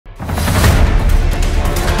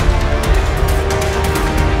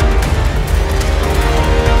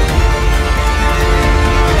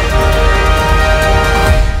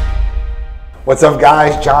What's up,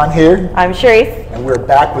 guys? John here. I'm Sharisse. And we're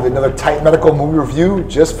back with another Tight Medical movie review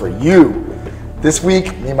just for you. This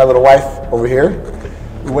week, me and my little wife over here,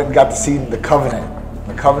 we went and got to see The Covenant.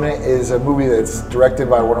 The Covenant is a movie that's directed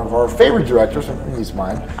by one of our favorite directors, he's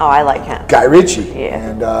mine. Oh, I like him. Guy Ritchie. Yeah.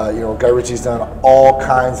 And, Guy Ritchie's done all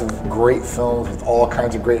kinds of great films with all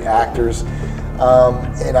kinds of great actors.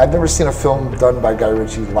 And I've never seen a film done by Guy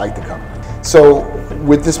Ritchie like The Covenant. So,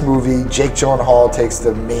 with this movie, Jake Gyllenhaal takes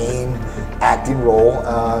the main acting role,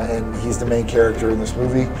 and he's the main character in this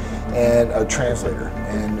movie, and a translator.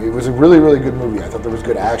 And it was a really, really good movie. I thought there was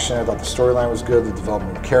good action. I thought the storyline was good. The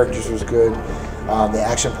development of characters was good. The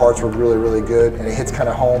action parts were really, really good. And it hits kind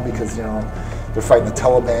of home because, you know, they're fighting the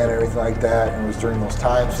Taliban and everything like that. And it was during those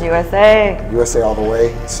times. USA all the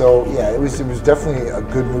way. So, yeah, it was definitely a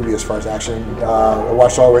good movie as far as action. I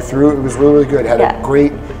watched all the way through. It was really, really good. It had a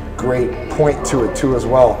great point to it, too, as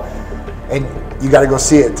well. And you got to go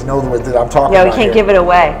see it to know that I'm talking about. Yeah, we can't give it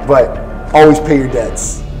away. But always pay your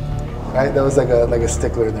debts, right? That was like a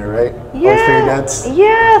stickler in there, right? Yeah. Always pay your debts.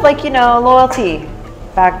 Yeah, like, loyalty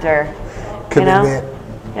factor. Commitment.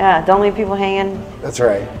 Yeah, don't leave people hanging. That's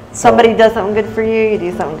right. Somebody does something good for you, you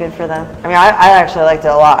do something good for them. I mean, I actually liked it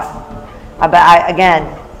a lot. But again,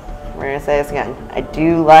 we're gonna say this again. I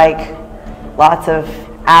do like lots of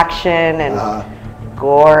action and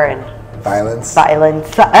gore and violence. I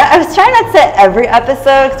was trying not to say every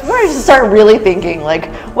episode because we're just start really thinking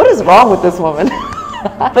like, what is wrong with this woman?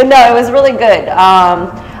 But no, it was really good.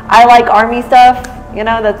 I like army stuff.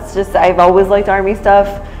 That's just I've always liked army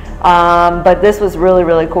stuff. But this was really,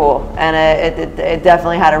 really cool, and it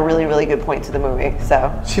definitely had a really, really good point to the movie.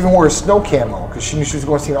 So she even wore a snow camo because she knew she was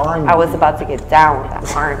going to see an army. I was about to get down with that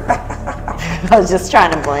army. I was just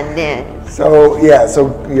trying to blend in. So yeah,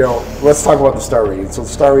 let's talk about the star rating. So the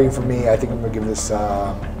star rating for me, I think I'm gonna give this.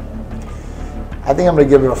 I think I'm gonna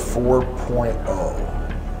give it a 4.0.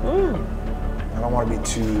 I don't want to be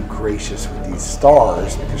too gracious with these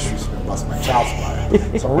stars because she's going to bust my chops about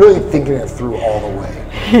it. So I'm really thinking it through all the way.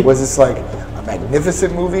 Was this like a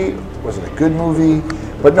magnificent movie? Was it a good movie?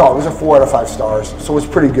 But no, it was a 4 out of 5 stars. So it was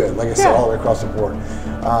pretty good, like I said, all the way across the board.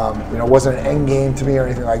 It wasn't an end game to me or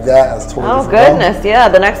anything like that. It was totally different goodness, film. Yeah.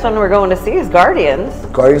 The next one we're going to see is Guardians.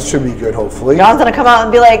 Guardians should be good, hopefully. John's going to come out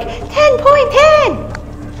and be like, 10.10!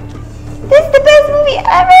 This is the best movie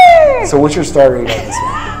ever! So what's your star rating on this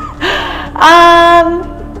one?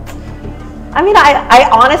 I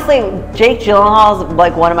honestly, Jake Gyllenhaal is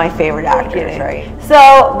like one of my favorite actors, right?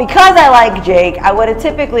 So because I like Jake, I would have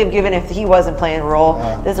typically given, if he wasn't playing a role,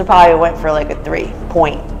 this would probably went for like a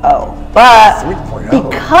 3.0. But 3.0.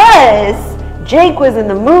 because Jake was in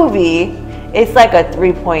the movie, it's like a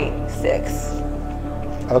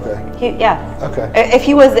 3.6. Okay. Okay. If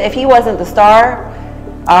he wasn't the star,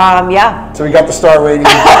 yeah. So we got the star rating.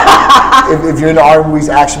 if you're into our movies,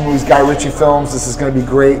 action movies, Guy Ritchie films, this is going to be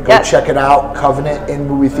great. Go check it out. Covenant in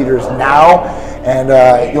movie theaters now, and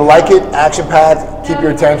you'll like it. Action packed. Keep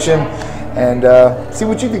your attention, and see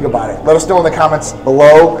what you think about it. Let us know in the comments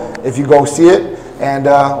below if you go see it, and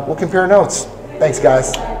we'll compare notes. Thanks,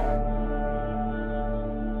 guys.